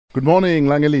Good morning,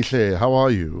 Langelihle. How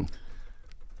are you?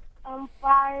 I'm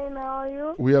fine. How are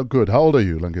you? We are good. How old are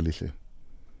you, Langelihle?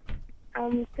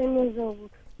 I'm 10 years old.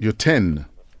 You're 10.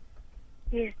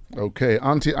 Yes. Okay.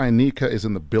 Auntie Ainika is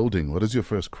in the building. What is your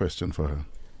first question for her?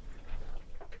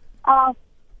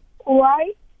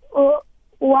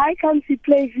 Why can't we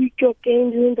play video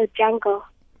games in the jungle?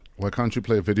 Why can't you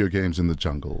play video games in the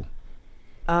jungle?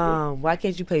 Why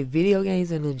can't you play video games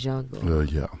in the jungle?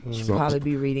 Yeah. Should probably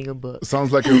be reading a book.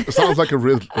 Sounds like a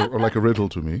riddle, or like a riddle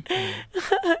to me.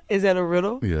 Is that a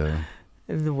riddle? Yeah.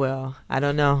 Well, I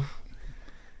don't know.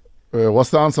 What's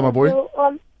the answer, my boy?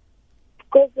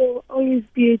 Because there will always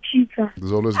be a cheetah.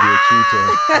 There's always be a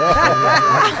cheetah.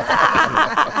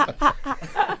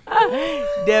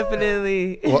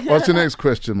 Definitely. What's your next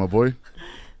question, my boy?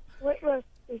 What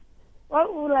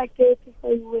would I get if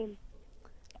I win?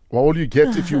 What will you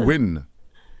get if you win?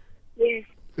 Yes.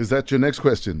 Is that your next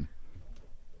question?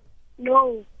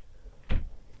 No.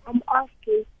 I'm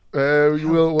asking.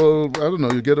 Well, I don't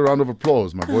know. You get a round of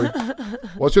applause, my boy.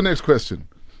 What's your next question?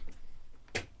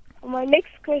 My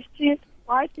next question,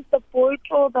 why did the boy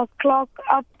throw the clock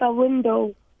out the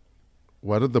window?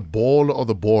 Why did the ball or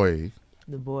the boy?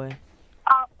 The boy.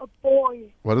 A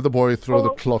boy. Why did the boy throw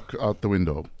the clock out the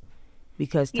window?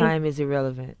 Because time is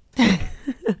irrelevant.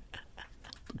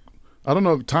 I don't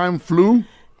know. Time flew?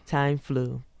 Time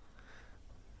flew.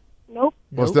 Nope.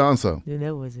 What's the answer? No,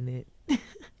 that wasn't it.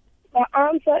 The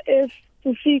answer is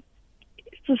to see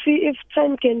if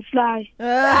time can fly.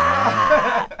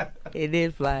 It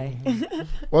did fly.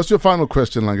 What's your final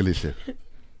question, Langelihle?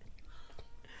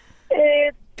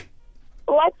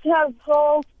 What has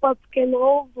holes but can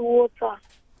hold water?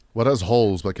 What has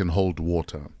holes but can hold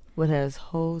water? What has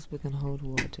holes but can hold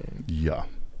water? Yeah.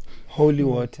 Holy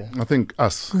water. I think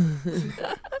us.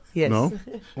 Yes. No?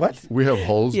 What? We have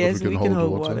holes Yes, but we can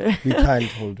hold water. We can't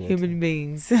hold water. Human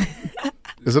beings.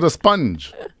 Is it a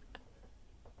sponge?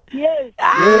 Yes.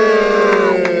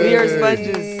 We are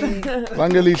sponges.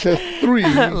 Langelihle 3.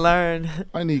 Learn.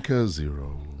 Ainika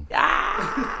 0.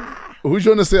 Who's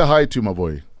you want to say hi to, my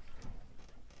boy?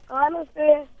 I want to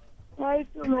say hi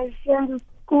to my friends at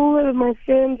school and my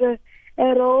friends at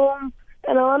home.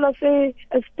 And I want to say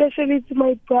especially to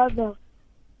my brother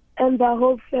and the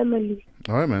whole family.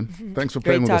 All right, man. Thanks for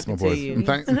playing with us, my boy. And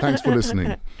thanks for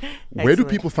listening. Where do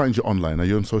people find you online? Are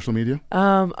you on social media?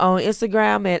 On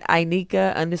Instagram at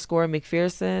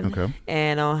Ainika_McPherson. Okay.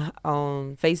 And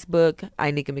on Facebook,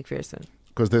 Ainika McPherson.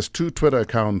 Because there's 2 Twitter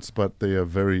accounts, but they are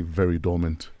very, very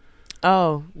dormant.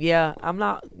 Oh, yeah. I'm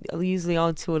not usually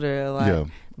on Twitter a lot. Yeah.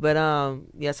 But,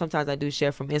 yeah, sometimes I do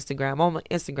share from Instagram. I'm on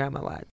Instagram a lot.